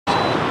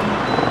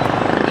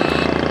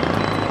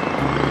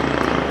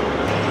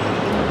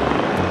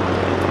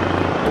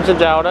Xin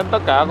chào đến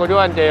tất cả cô chú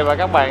anh chị và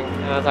các bạn.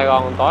 Sài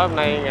Gòn tối hôm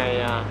nay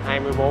ngày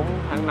 24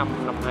 tháng 5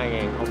 năm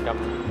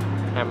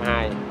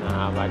 2022,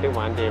 và trước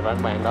mặt anh chị và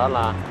các bạn đó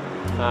là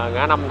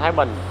ngã năm Thái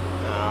Bình,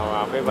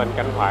 và phía bên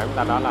cánh phải chúng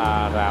ta đó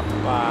là rạp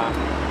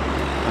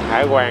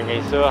Hải Ngoại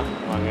ngày xưa,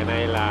 và ngày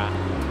nay là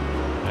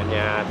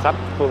nhà sách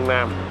Phương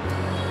Nam.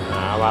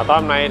 Và tối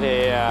hôm nay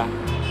thì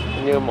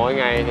như mỗi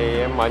ngày thì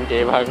em mời anh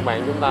chị và các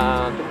bạn chúng ta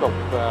tiếp tục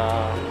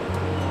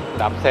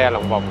đạp xe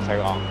lòng vòng Sài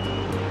Gòn.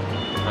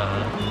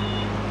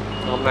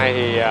 Hôm nay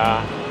thì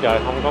trời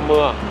không có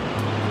mưa,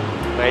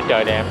 nay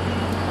trời đẹp,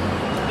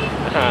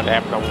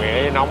 đẹp đồng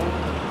nghĩa với nóng,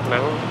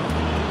 nắng.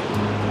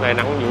 Nay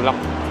nắng dữ lắm,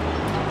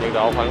 nhiệt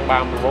độ khoảng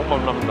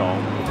 34-35 độ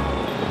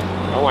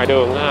ở ngoài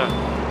đường ha.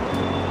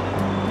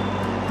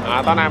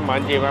 Tối nay mời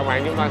anh chị và các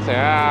bạn chúng ta sẽ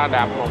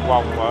đạp một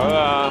vòng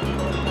ở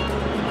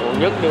quận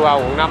Nhất đi qua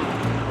quận 5,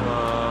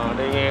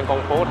 đi ngang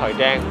con phố Thời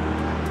Trang.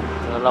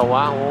 Lâu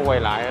quá không có quay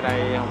lại ở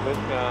đây, không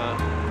biết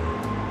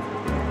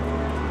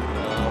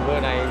ở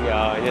đây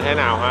giờ như thế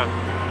nào ha.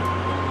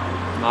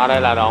 Ở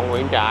đây là đoạn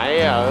Nguyễn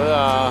Trải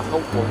ở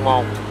khúc quận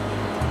 1,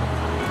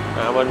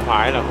 bên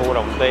phải là khu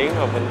Đồng Tiến,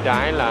 và bên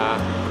trái là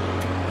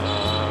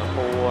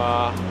khu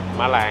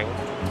Mã Lạng.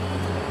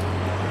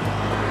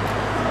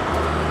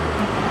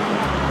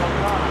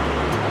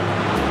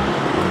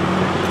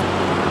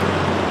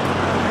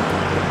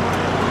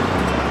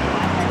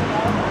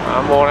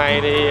 Mùa này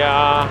thì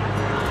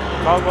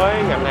đối với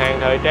ngành hàng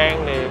thời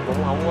trang thì cũng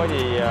không có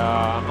gì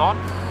hot,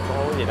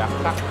 không có gì đặc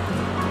sắc,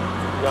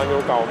 do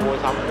nhu cầu mua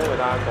sắm của người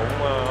ta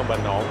cũng bình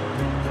ổn,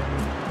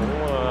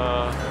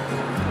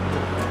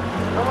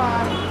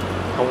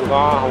 cũng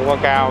không có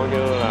cao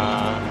như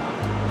là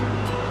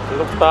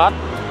lúc Tết.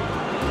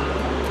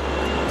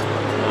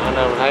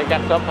 Nên mình thấy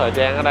các shop thời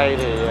trang ở đây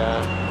thì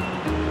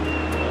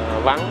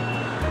vắng,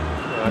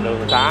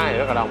 đường xá thì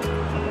rất là đông.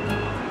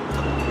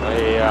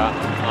 Thì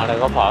ở đây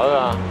có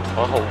phở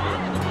Hùng.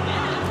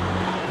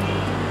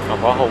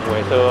 Phở Hùng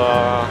ngày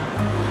xưa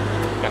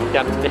cạnh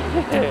tranh với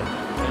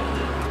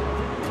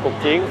cuộc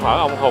chiến phở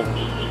ông Hùng.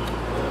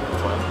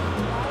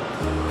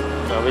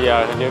 Bây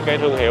giờ hình như cái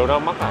thương hiệu đó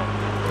mất rồi,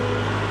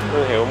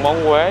 thương hiệu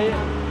món Quế.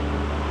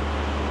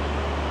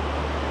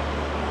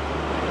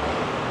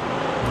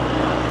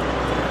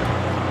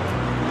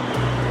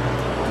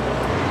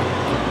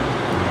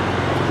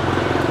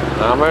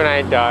 Mấy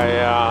nay trời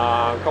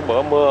có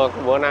bữa mưa,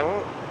 có bữa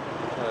nắng.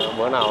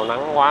 Bữa nào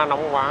nắng quá,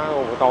 nóng quá,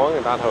 buổi tối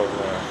người ta thường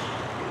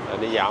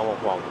đi dạo một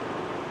vòng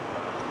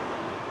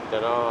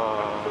cho nó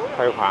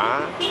khuây khỏa,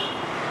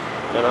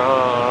 cho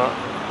nó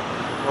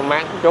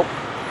mát một chút.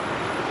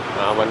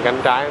 Bên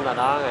cánh trái chúng ta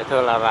đó ngày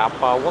xưa là rạp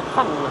Quốc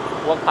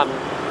Thanh,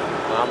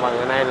 và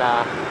ngày nay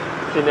là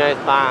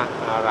Cinesta,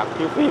 rạp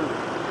chiếu phim.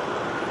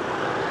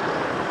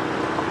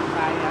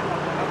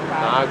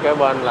 Kế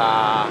bên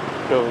là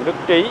trường Đức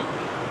Trí.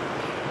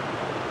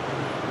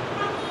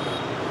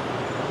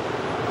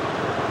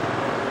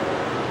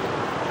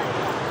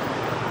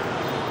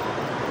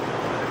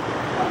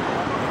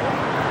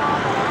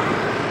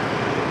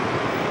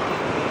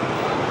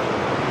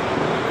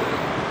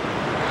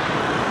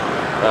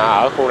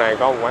 Ở khu này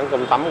có một quán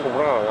cơm tấm cũng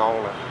rất là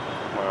ngon nè,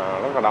 mà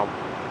rất là đông.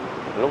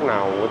 Lúc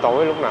nào buổi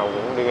tối lúc nào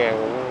cũng đi ngang,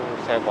 cũng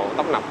xe còn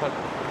tấp nập hết.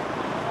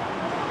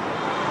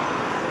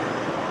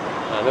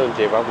 Nếu anh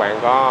chị và các bạn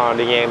có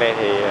đi ngang đây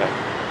thì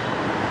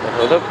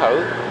thử thức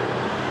thử.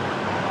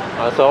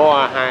 Ở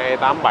số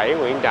 287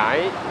 Nguyễn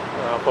Trãi,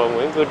 phường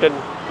Nguyễn Cư Trinh,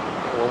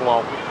 quận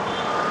 1,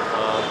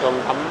 cơm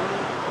tấm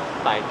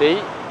Tài Trí.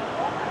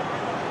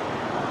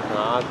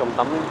 Cơm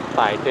tấm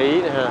Tài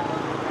Trí ha,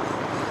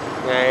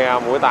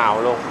 ngay mũi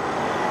tàu luôn.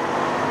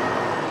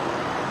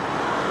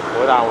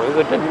 Mũi tàu Nguyễn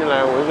Cư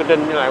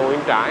Trinh với lại Nguyễn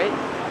Trãi.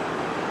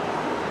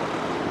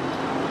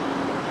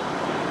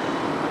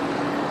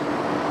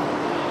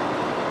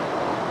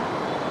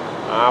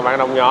 Bạn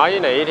đồng nhỏ với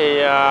Nị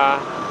thì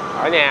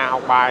ở nhà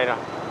học bài rồi.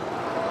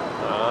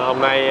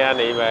 Hôm nay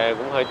Nị về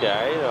cũng hơi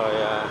trễ rồi,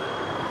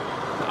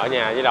 ở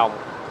nhà với Đồng.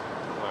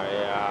 Rồi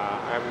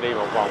em đi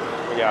một vòng,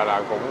 bây giờ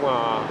là cũng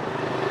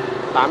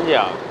 8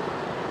 giờ.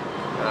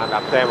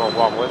 Đạp xe một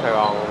vòng ở Sài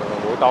Gòn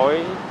buổi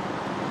tối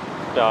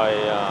trời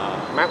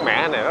mát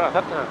mẻ này rất là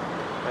thích ha.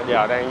 Bây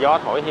giờ đang gió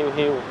thổi hiu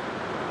hiu.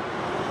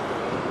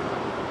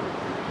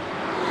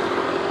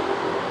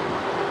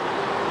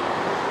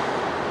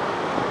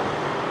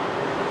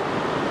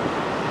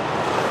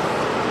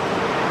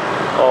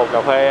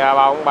 Cà phê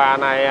 343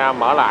 này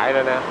mở lại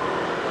rồi nè.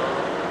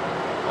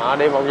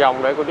 Đi một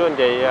vòng để cô chú anh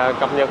chị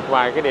cập nhật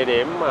vài cái địa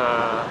điểm mà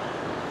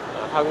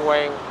thân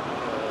quen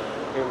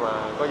khi mà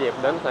có dịp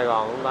đến Sài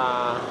Gòn chúng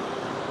ta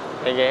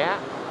hay ghé.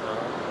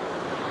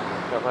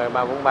 Cà phê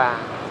 343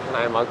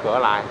 nay mở cửa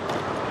lại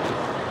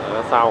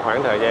sau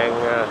khoảng thời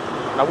gian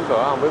đóng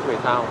cửa không biết vì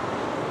sao.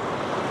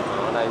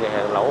 Ở đây nhà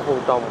hàng lẩu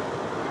Phương Tông,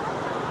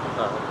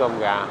 cơm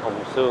gà Hồng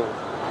Xương.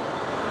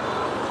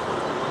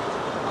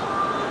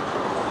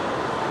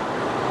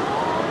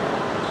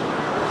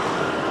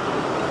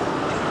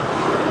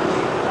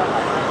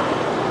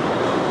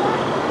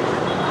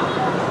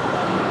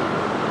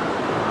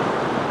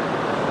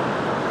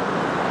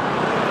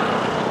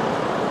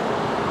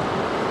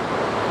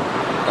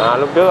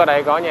 Lúc trước ở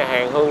đây có nhà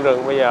hàng Hương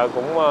Rừng, bây giờ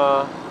cũng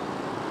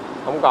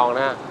không còn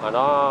nữa. Hồi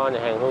đó nhà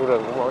hàng Hương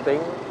Rừng cũng nổi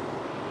tiếng.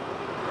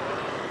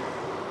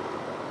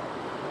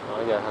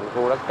 Bây giờ thành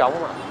khu đất trống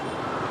rồi.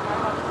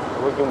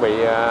 Không biết chuẩn bị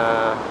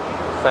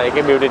xây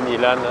cái building gì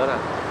lên nữa nè.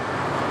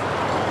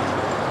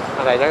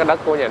 Ở đây chắc cái đất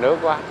của nhà nước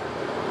quá.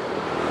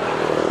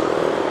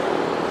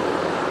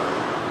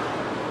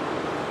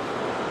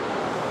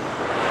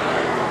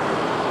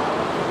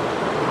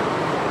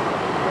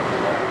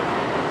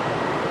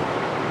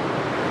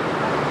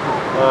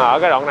 Ở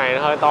cái đoạn này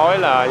hơi tối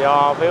là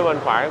do phía bên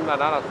phải chúng ta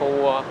đó là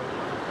khu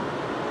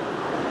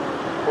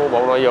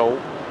bộ nội vụ,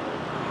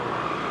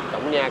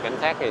 tổng nha cảnh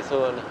sát ngày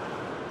xưa nè.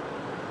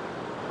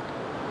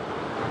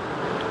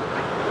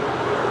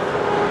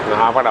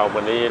 Bắt đầu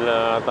mình đi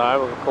tới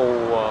một khu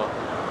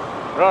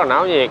rất là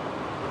náo nhiệt,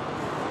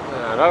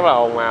 rất là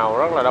ồn ào,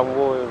 rất là đông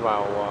vui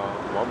vào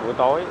mỗi buổi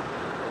tối.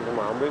 Nhưng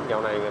mà không biết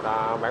dạo này người ta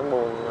bán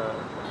buôn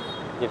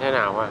như thế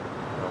nào ha.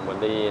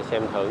 Mình đi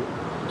xem thử.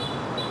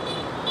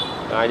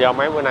 Do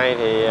mấy bữa nay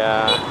thì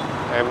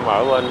em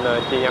ở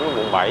bên chi nhánh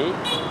quận 7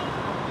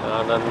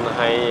 nên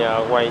hay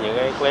quay những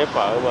cái clip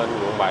ở bên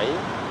quận 7.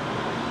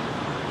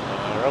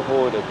 Rất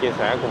vui được chia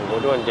sẻ cùng cô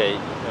chú anh chị.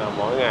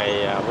 Mỗi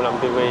ngày VINH LAM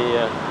TV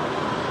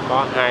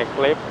có 2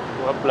 clip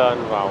up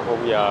lên vào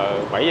khung giờ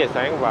 7 giờ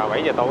sáng và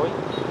 7 giờ tối.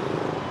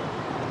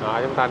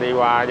 Chúng ta đi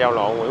qua giao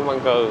lộ Nguyễn Văn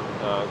Cừ,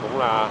 cũng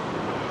là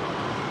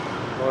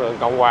con đường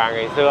Cộng Hòa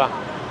ngày xưa.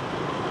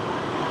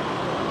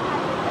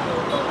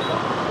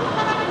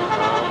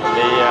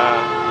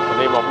 Mình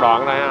đi một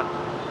đoạn đây ha.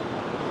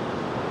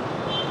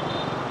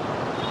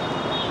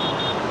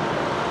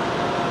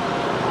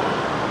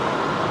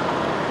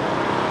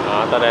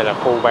 Tới đây là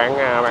khu bán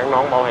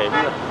nón bảo hiểm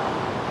này.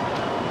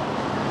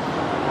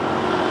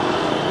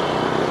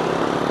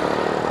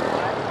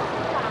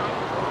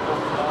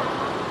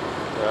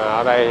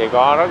 Ở đây thì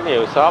có rất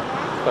nhiều shop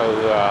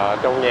từ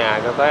trong nhà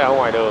cho tới ở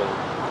ngoài đường,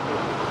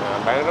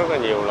 bán rất là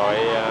nhiều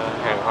loại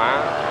hàng hóa,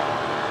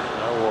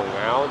 quần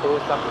áo, túi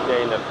xách,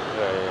 dây nịt,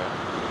 rồi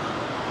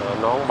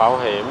nón bảo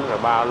hiểm, rồi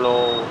ba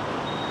lô.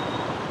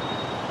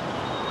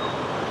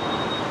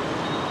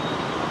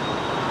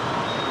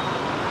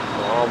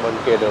 Bên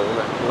kia đường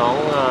này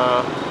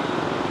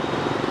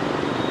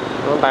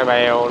nón tay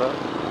bèo nữa.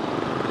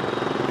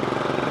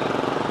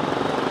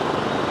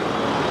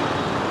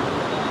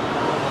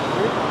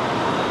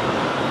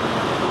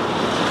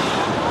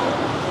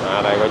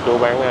 Đây có chú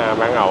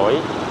bán ổi,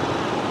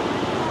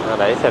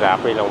 đẩy xe đạp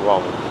đi lòng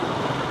vòng.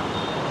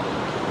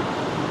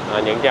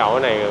 Những cái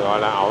ổi này gọi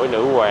là ổi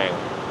nữ hoàng.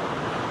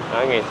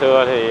 Ngày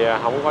xưa thì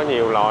không có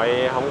nhiều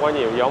loại, không có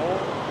nhiều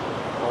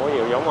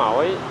giống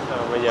ổi.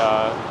 Bây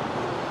giờ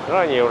rất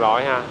là nhiều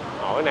loại ha.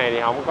 Ổi này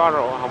thì không có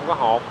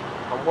hột,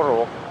 không có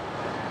ruột.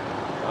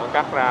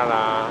 Cắt ra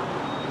là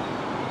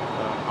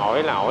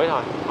ổi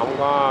thôi, không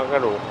có cái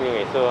ruột như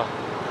ngày xưa.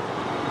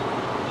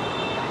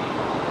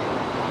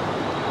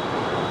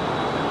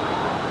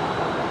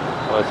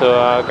 Hồi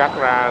xưa cắt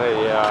ra thì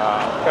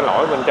cái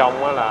lỗi bên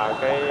trong đó là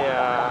cái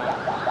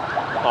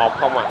hộp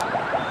không à.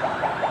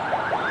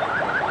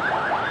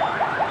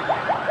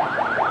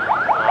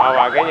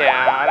 Và cái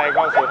nhà ở đây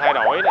có sự thay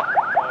đổi nè.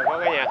 Có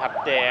cái nhà thạch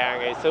chè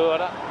ngày xưa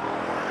đó,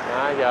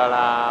 giờ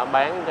là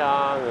bán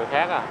cho người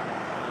khác à.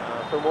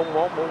 Số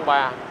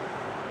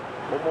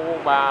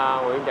 4143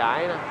 Nguyễn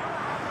Trải đó.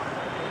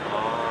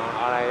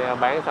 Ở đây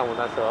bán xong người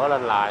ta sửa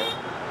lên lại.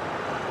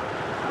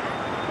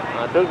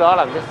 Trước đó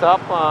là cái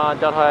shop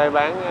cho thuê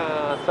bán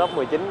shop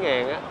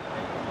 19.000 á.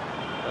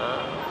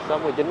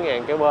 Shop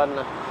 19.000 cái bên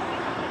nè.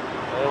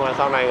 Nhưng mà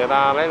sau này người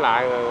ta lấy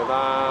lại rồi người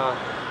ta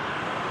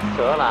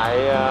sửa lại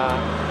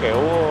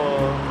kiểu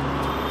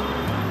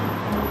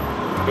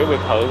biệt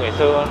thự ngày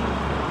xưa.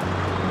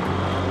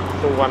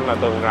 Xung quanh là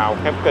tường rào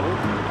khép kín,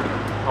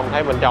 không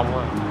thấy bên trong.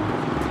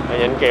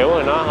 Nhìn kiểu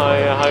thì nó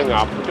hơi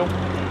ngợp một chút,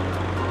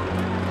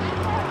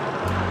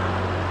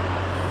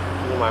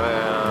 nhưng mà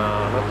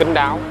nó kín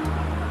đáo.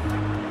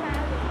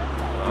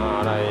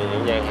 Ở đây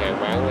những gian hàng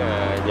bán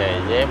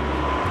giày dép.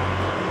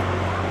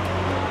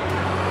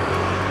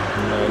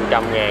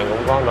 100.000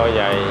 cũng có đôi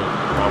giày,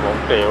 1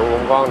 triệu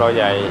cũng có đôi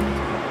giày,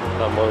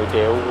 rồi 10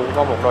 triệu cũng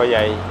có một đôi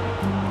giày.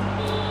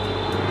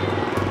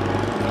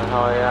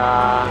 Thôi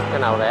cái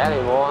nào rẻ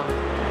thì mua.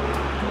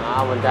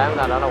 Bên trái chúng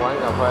ta đó là quán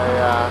cà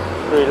phê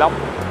Vlog,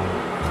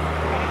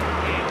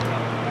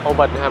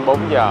 open 24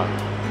 giờ.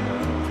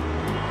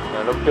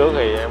 Lúc trước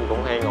thì em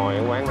cũng hay ngồi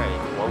ở quán này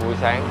mỗi buổi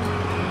sáng,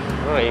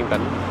 rất là yên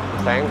tĩnh.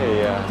 Sáng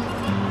thì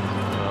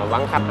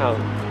vắng khách hơn,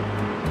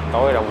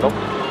 tối đông đúc.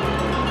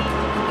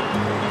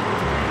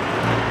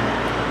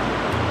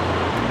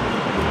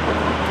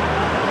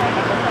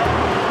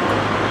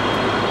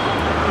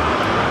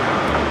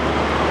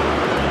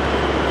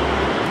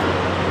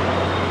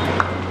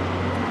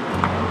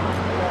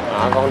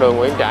 Con đường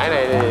Nguyễn Trãi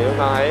này thì chúng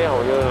ta thấy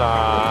hầu như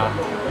là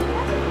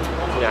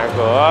nhà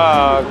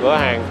cửa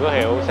hàng, cửa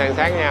hiệu san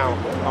sát nhau,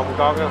 không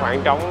có cái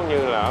khoảng trống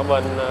như là ở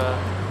bên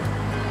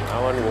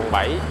quận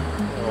 7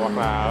 hoặc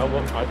là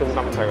ở trung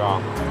tâm Sài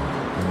Gòn.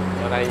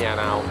 Ở đây nhà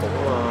nào cũng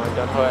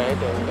cho thuê hết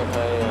trơn, cho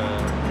thuê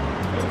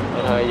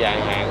hơi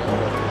dài hạn,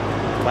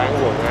 bán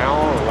quần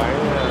áo,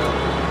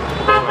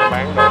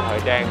 bán đồ thời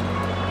trang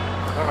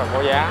rất là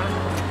có giá.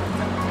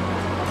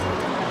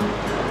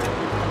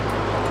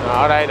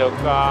 Ở đây được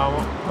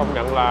công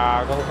nhận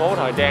là con phố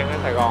thời trang ở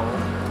Sài Gòn,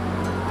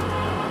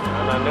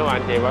 nên nếu mà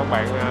anh chị và các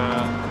bạn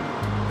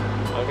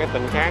ở cái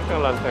tỉnh khác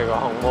lên Sài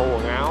Gòn mua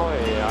quần áo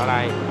thì ở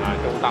đây là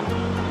trung tâm.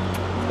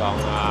 Còn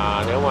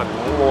nếu mình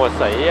muốn mua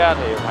sỉ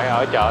thì phải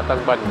ở chợ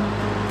Tân Bình,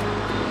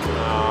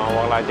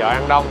 hoặc là chợ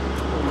An Đông,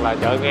 hoặc là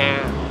chợ Nga,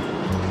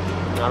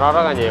 ở đó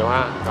rất là nhiều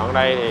ha. Còn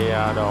đây thì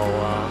đồ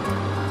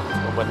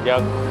bình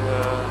dân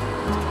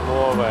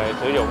mua về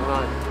sử dụng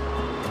thôi,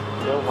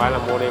 chứ không phải là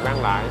mua đi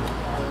bán lại.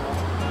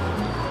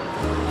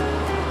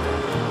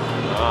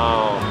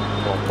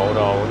 Một bộ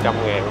đồ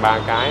 100.000 ba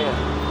cái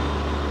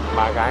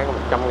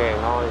có 100.000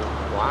 thôi,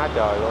 quá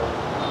trời luôn.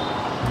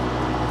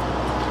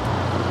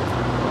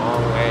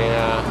 Ngay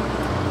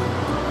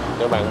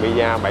cái bàn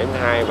pizza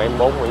 72,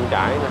 74 Nguyễn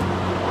Trải nè.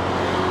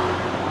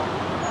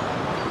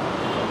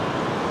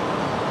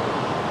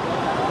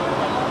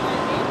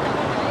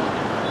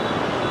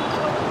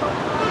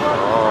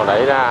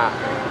 Đẩy ra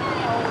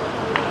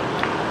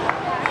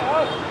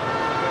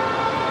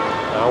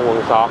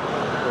quần sọt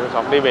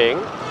đi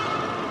biển,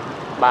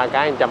 3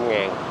 cái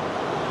 100.000,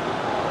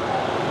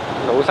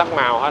 đủ sắc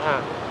màu hết ha.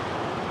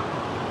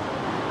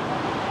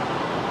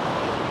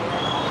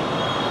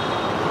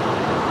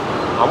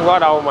 Không có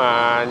đâu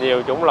mà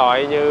nhiều chủng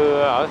loại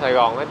như ở Sài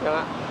Gòn hết trơn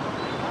á.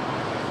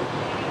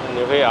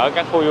 Nhiều khi ở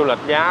các khu du lịch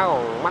giá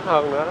còn mắc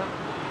hơn nữa đó.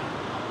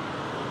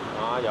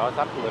 Giỏ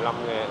sách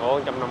 15.000,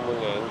 150.000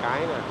 cái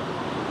nè.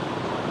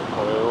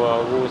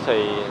 Hiệu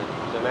Gucci,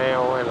 Chanel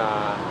hay là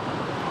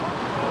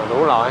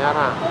đủ loại hết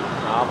ha.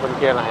 Bên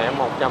kia là hẻm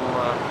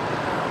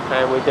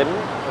 129,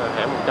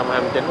 hẻm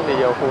 129 đi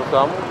vô khu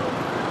xóm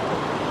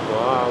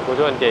của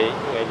chú anh chị.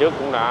 Ngày trước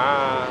cũng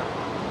đã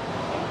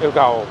yêu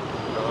cầu.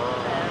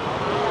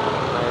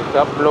 Đây,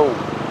 shop Blue.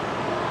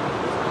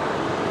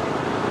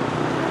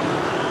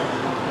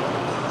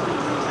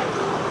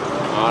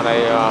 Ở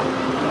đây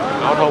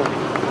áo thun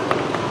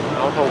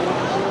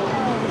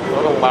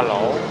ba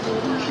lỗ.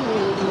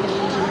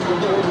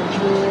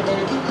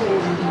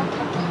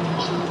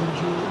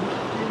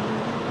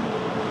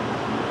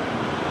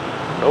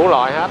 Đủ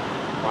loại hết,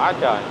 quá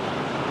trời.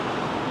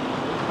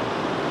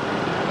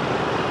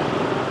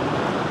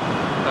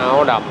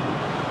 Áo đầm,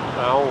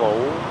 áo ngủ.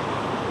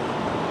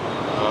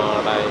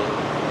 Đây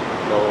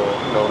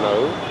đồ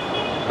nữ,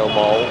 đồ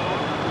bộ.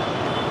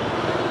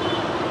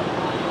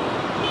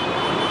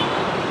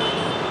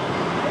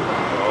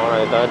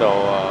 Đây tới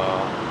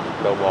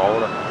đồ bộ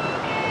nè.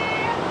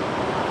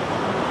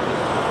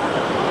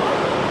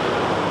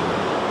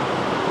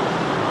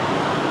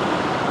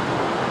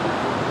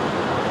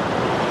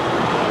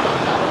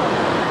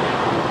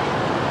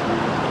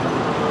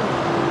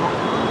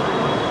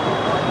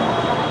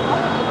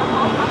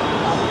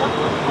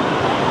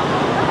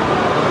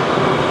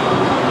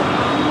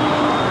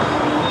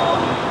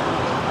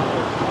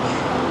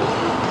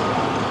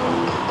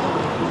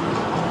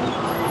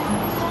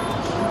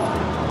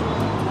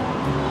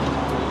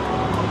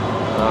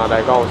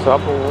 Đây có một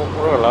shop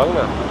rất là lớn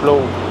nè,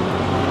 Blue.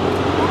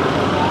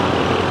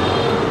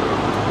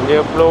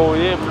 Như Blue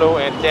với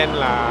Blue and Gen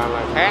là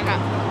khác á.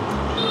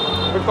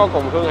 Biết có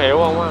cùng thương hiệu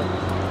không á?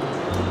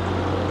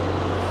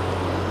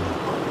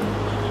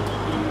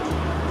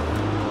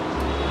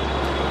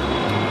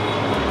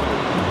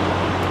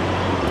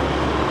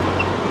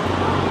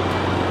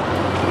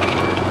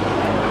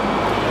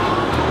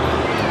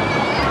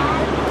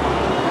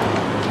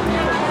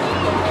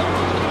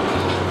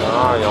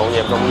 Nhộn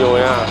nhịp đông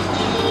vui ha.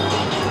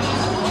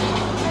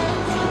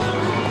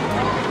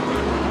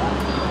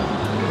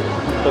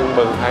 Tưng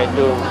bừng khai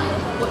trương.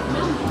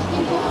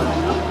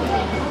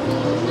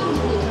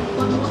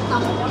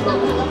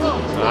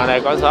 Ở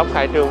đây có shop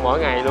khai trương mỗi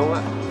ngày luôn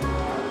á.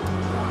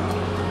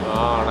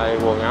 Đây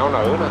quần áo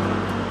nữ nè.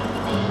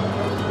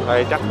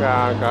 Đây chắc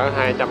cỡ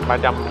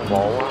 200-300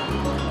 bộ á.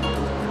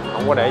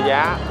 Không có để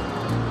giá.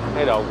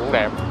 Thấy đồ cũng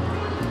đẹp.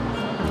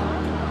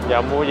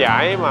 Giờ mua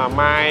vải mà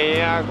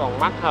may còn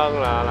mắc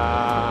hơn là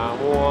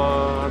mua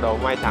đồ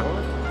may sẵn.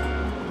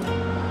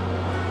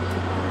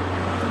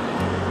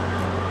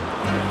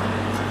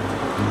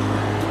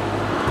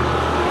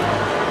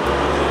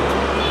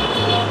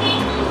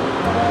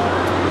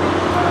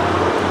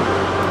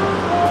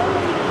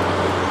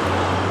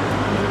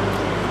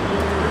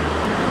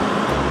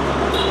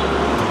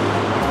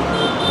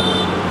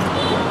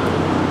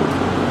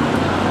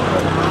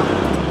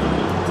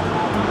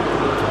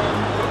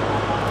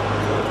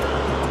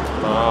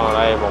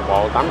 Đây một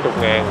bộ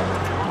 80.000,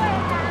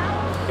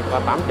 chỉ có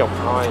 80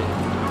 thôi.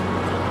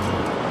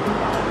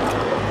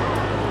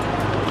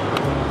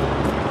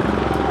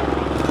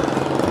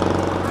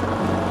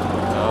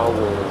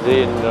 Quần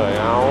jean rồi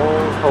áo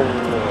thun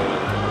rồi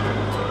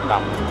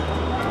đầm.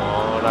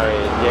 Đây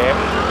dép,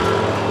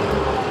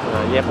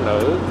 dép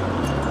nữ.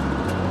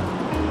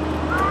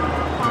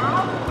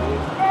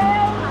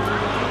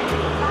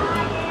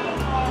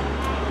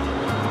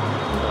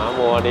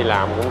 Mua đi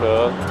làm cũng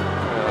được,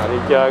 đi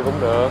chơi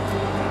cũng được.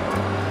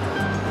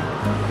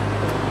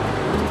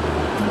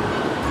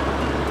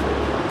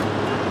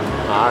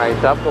 Ở đây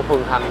shop của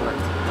Phương Thanh nè,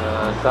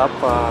 shop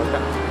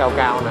cao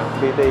cao nè,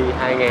 PT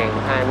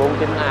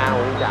 2249A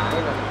Nguyễn Trải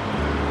nè.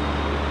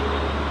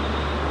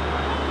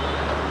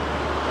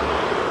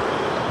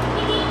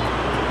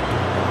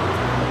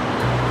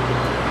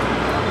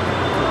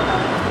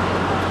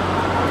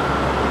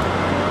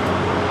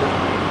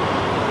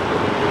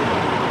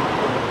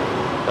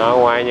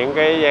 Ngoài những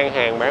cái gian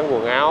hàng bán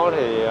quần áo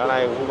thì ở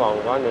đây cũng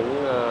còn có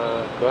những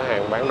cửa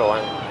hàng bán đồ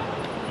ăn,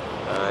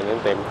 những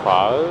tiệm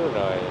phở,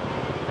 rồi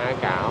há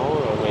cảo,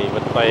 rồi mì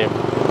vịt tiềm,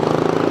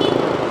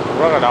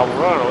 rất là đông,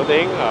 rất là nổi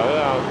tiếng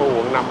ở khu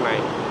quận 5 này.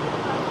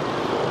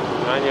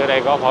 Như ở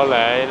đây có phở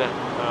Lệ nè,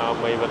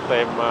 mì vịt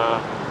tiềm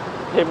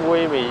thêm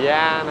quy mì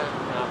da nè,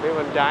 phía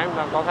bên trái chúng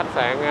ta có khách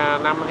sạn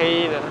Nam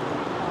Hy nè,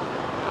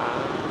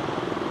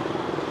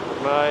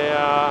 nơi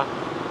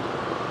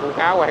cũng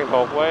khá quen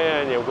thuộc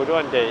với nhiều cô chú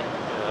anh chị.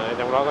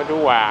 Trong đó có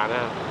chú Hòa nè,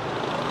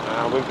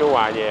 không biết chú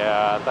Hòa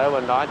về tới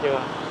bên đó chưa,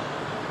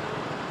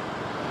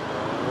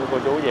 cô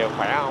chú về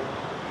khỏe không.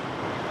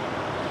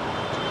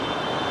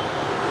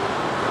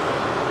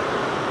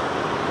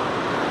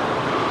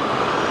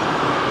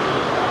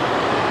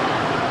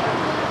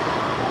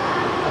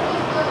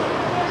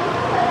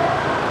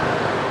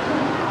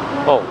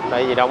 Ồ,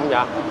 đây gì đông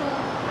vậy?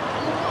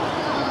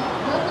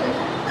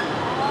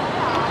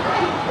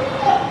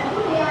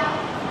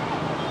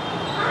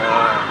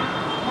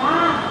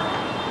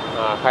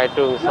 Khai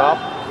trương shop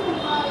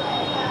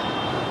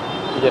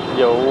dịch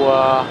vụ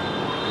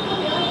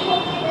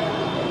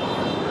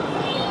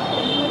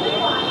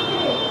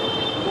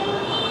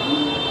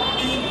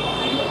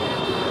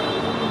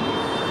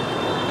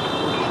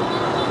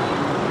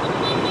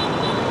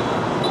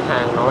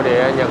hàng nội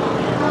địa Nhật.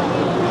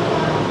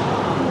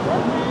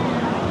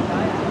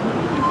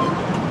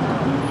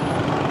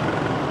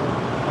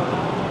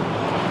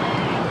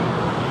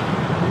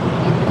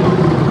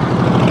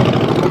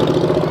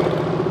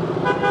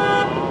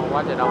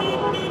 Quá trời đông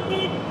luôn.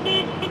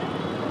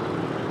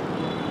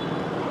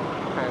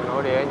 Hàng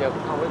nội địa Nhật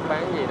không biết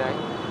bán gì đây.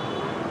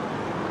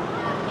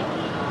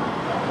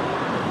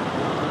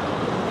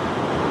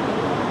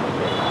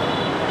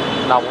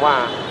 Đông quá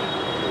à.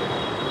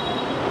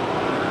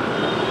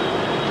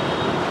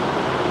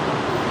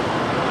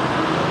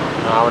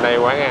 Ở đây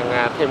quán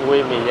ăn thêm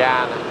quy mì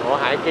da nè, của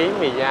Hải Ký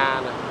mì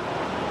da nè.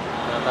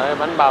 Tới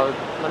bánh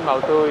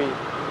bao tươi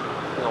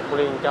Ngọc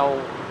Liên Châu.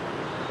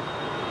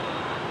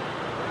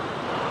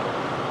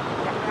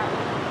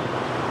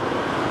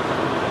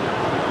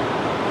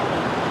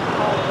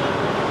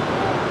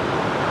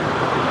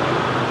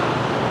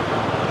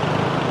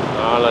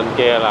 Lên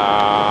kia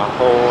là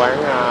khu bán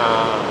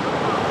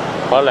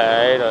phở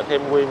Lệ, rồi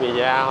thêm quy mì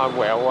da, thôi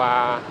quẹo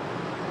qua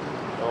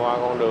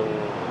con đường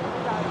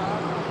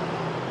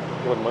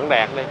Quỳnh Mẫn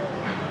Đạt đi,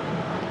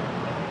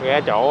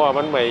 ghé chỗ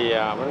bánh mì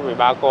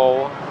Ba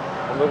Cô,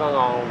 không biết có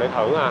ngon không để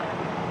thử ha.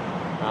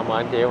 Mời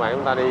anh chị và bạn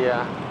chúng ta đi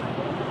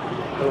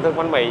thưởng thức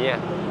bánh mì nha.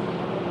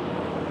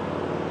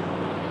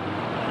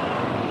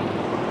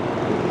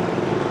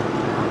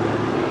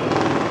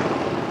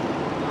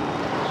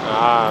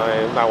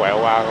 Chúng ta quẹo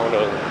qua con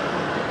đường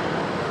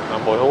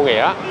Bùi Hữu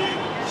Nghĩa.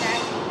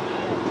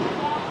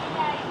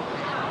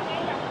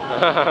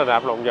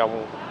 Đạp lòng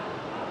vòng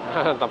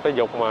tập thể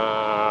dục mà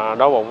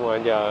đói bụng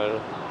rồi, giờ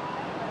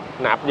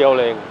nạp vô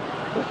liền.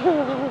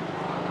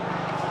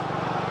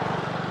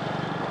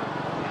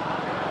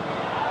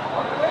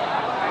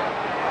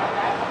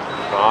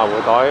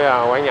 Buổi tối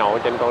quán nhậu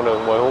trên con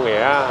đường Bùi Hữu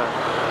Nghĩa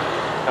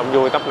đông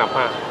vui tấp nập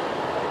ha.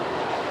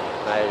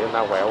 Đây chúng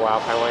ta quẹo qua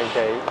Phan Quang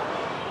Trị.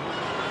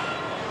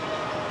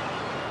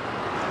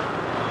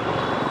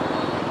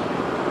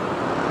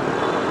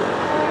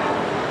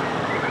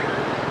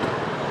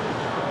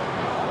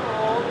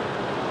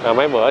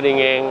 Mấy bữa đi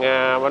ngang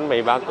bánh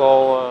mì Ba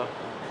Cô,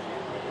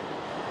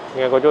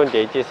 nghe cô chú anh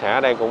chị chia sẻ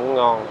ở đây cũng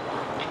ngon,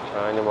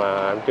 nhưng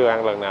mà em chưa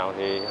ăn lần nào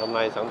thì hôm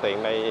nay sẵn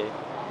tiện đây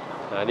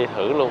đi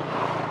thử luôn.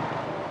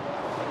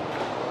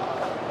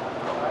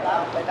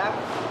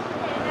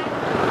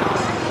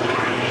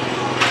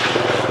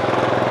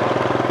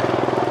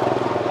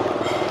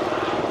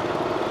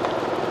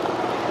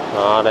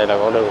 Đây là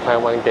con đường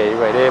Phan Quang Trị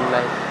về đêm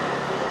đây.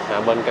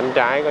 Bên cánh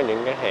trái có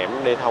những cái hẻm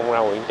đi thông ra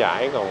Nguyễn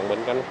Trãi, còn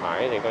bên cánh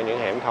phải thì có những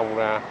hẻm thông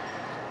ra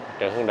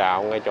Trần Hưng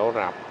Đạo, ngay chỗ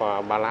rạp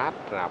Ballad,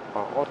 rạp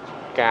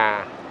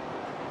Oscar.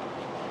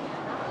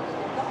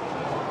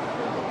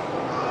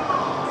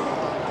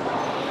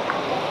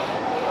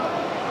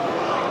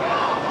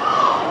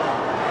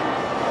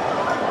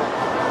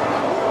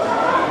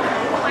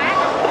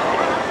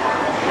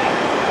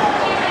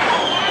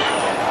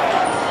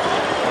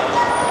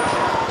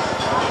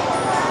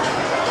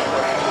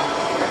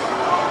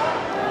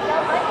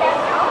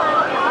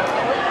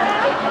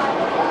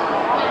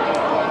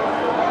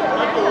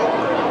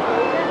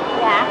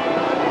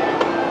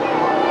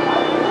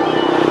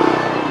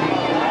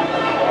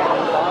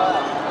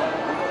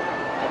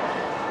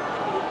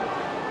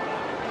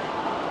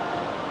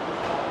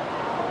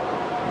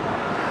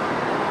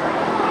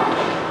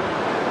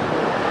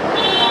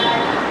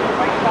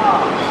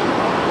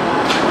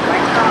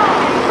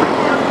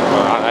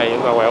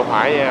 chúng ta quẹo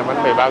phải nha.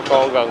 Bánh mì Ba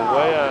Cô gần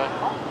với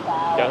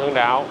chợ Hưng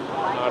Đạo,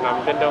 nằm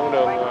trên đường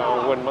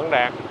Quỳnh Mẫn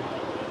Đạt.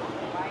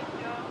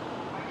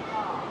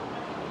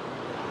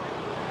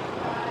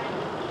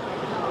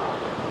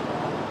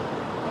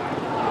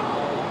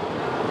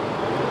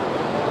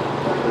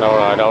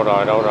 Đâu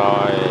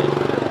rồi.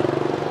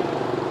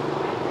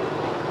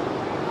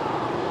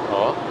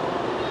 Ủa?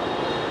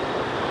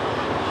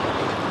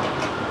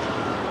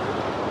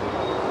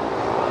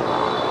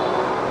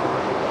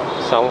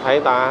 Sao không thấy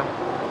ta?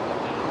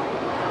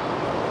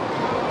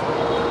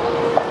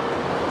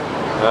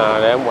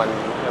 Để em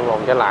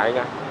vòng trở lại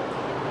coi.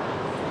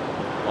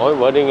 Ôi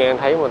bữa đi ngang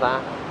thấy mà ta.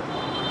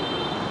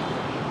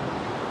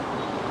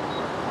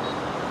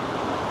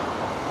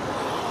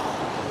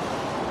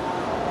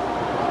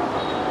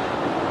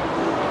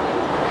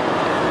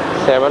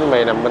 Xe bánh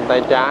mì nằm bên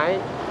tay trái.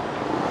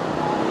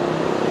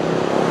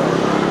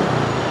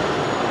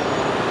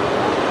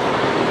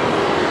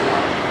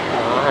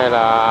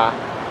 Đó,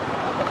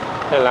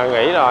 hay là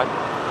nghỉ rồi.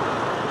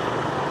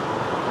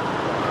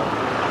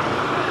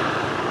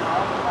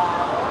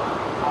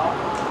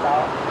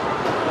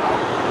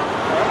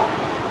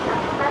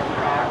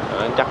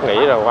 Chắc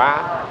nghỉ rồi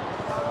quá.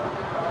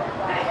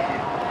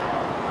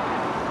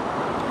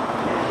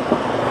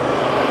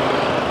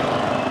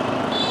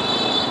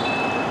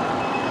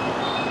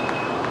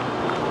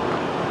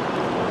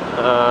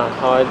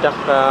 Thôi chắc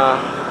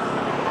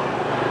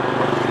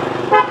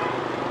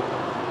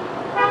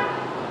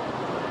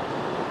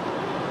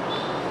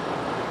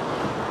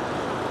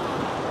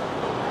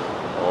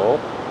Ủa,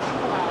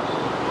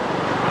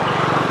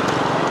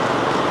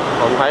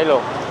 không thấy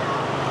luôn.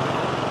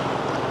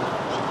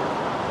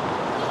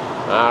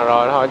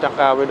 Rồi thôi chắc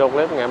video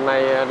clip ngày hôm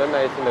nay đến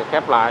đây xin được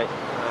khép lại.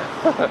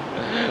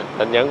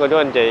 Định dẫn cô chú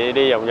anh chị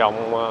đi vòng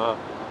vòng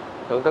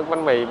thưởng thức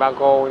bánh mì Ba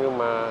Cô nhưng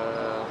mà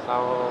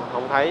sao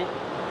không thấy.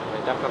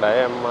 Chắc là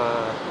để em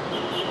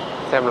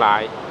xem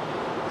lại.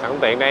 Sẵn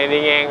tiện đây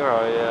đi ngang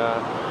rồi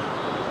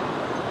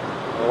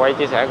quay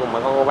chia sẻ cùng bà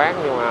con cô bác,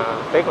 nhưng mà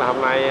tiếc là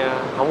hôm nay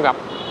không gặp.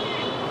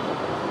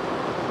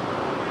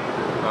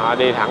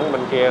 Đi thẳng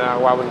bên kia,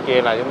 qua bên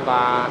kia là chúng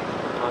ta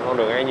con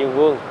đường An Dương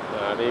Vương.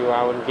 Đi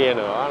qua bên kia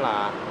nữa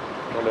là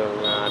con đường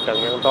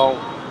Trần Nhân Tôn.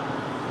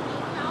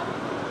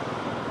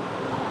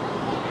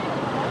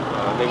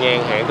 Đi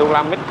ngang hẹn thuốc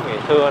lá mít ngày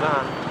xưa đó.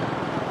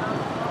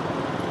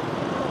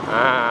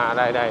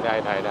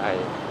 Đây.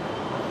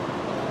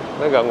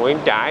 Nó gần Nguyễn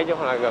Trãi chứ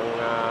không là gần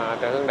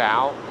Trần Hưng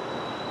Đạo.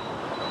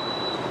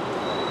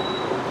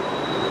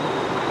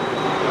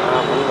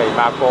 Bánh mì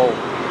Ba Cô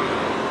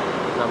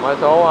nằm ở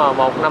số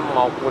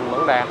 151 Quỳnh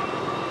Mẫn Đạt.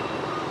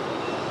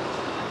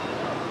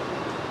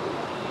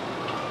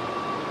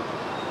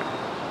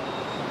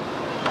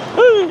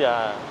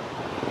 Dạ.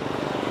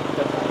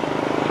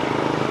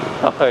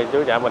 Thôi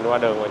chú chạy mình qua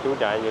đường mà chú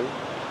chạy dữ.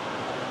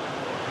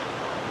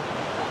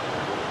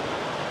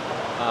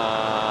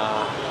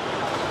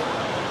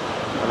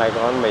 Ở đây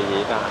có bánh mì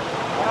gì ta?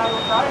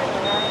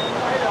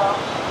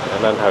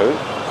 Lên thử.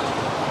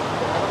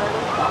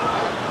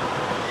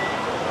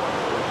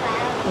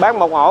 Bán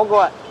một ổ cô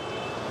ơi.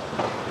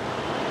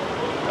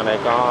 Ở đây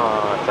có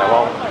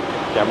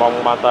chà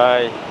bông ba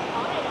tê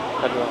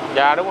thịt.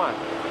 Dạ đúng rồi.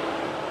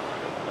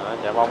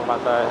 Chà bông ba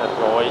tê thịt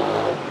nguội,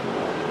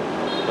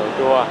 đồ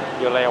chua,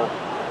 dưa leo.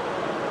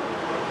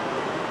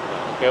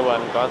 Kế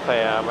bên có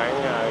xe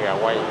bán gà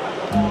quay.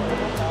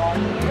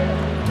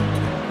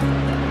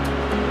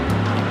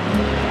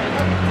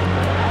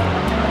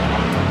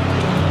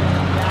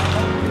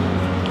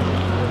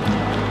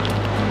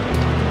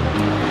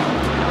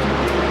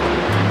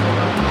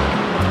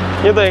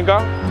 Nhiêu tiền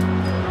con?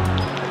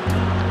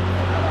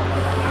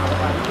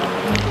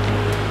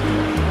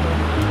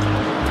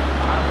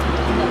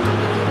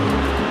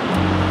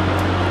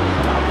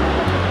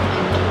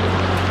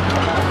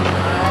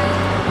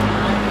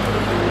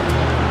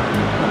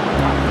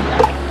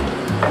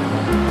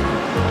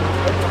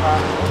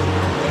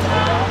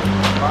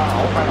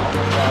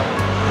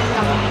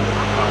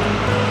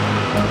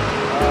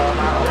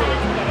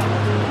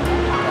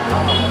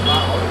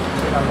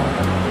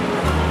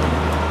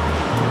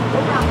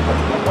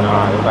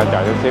 Rồi chúng ta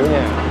chờ chút xíu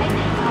nha.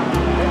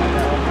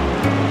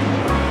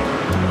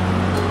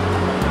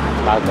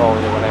 Ba cô,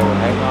 nhưng mà đây mình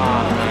thấy có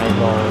 2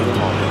 cô với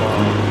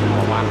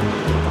một anh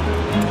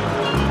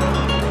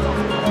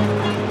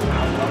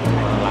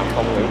làm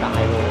không nghỉ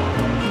tại luôn.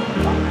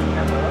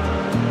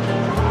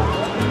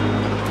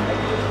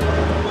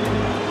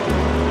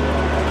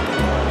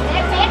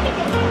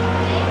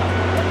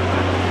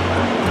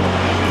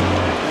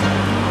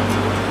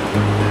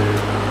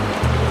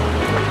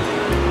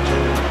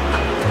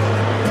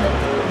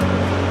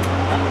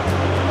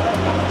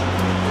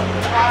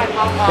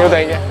 Nhiêu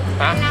tiền vậy?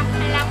 Hả?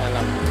 25.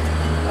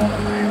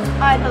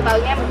 Thôi từ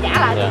từ nha, mình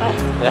trả lại từ từ.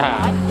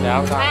 Dạ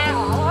không sao. 3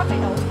 ổ hết phải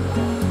đủ.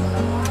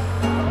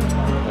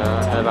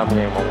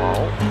 25.000 một ổ.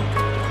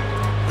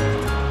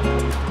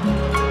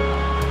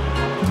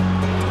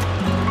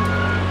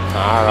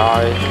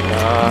 Rồi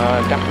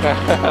chắc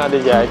đi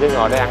về chứ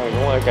ngồi để ăn thì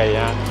cũng hơi kỳ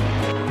ha.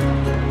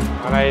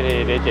 Ở đây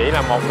thì địa chỉ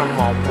là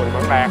 151 Quận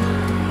Văn Đạt,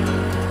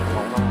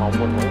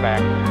 151 Quận Văn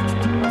Đạt.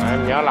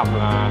 Em nhớ lầm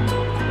là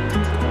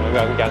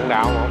gần Trận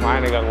Đạo mà không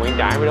phải, là gần Nguyễn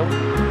Trãi mới đúng.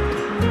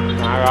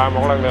 Rồi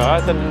một lần nữa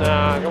xin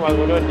cảm ơn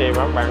cô chú anh chị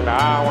và các bạn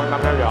đã quan tâm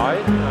theo dõi,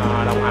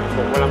 đồng hành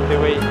cùng VINH LAM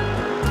TV.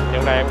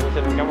 Nhân đây em cũng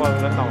xin cảm ơn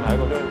đến toàn thể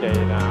cô chú anh chị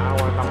đã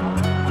quan tâm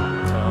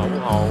ủng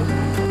hộ.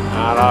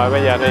 Rồi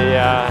bây giờ thì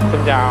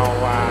xin chào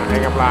và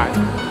hẹn gặp lại.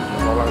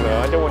 Một lần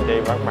nữa chúc anh chị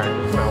và các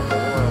bạn lúc nào cũng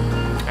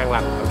an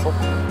lành, hạnh phúc,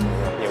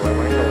 nhiều may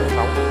mắn trong cuộc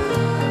sống.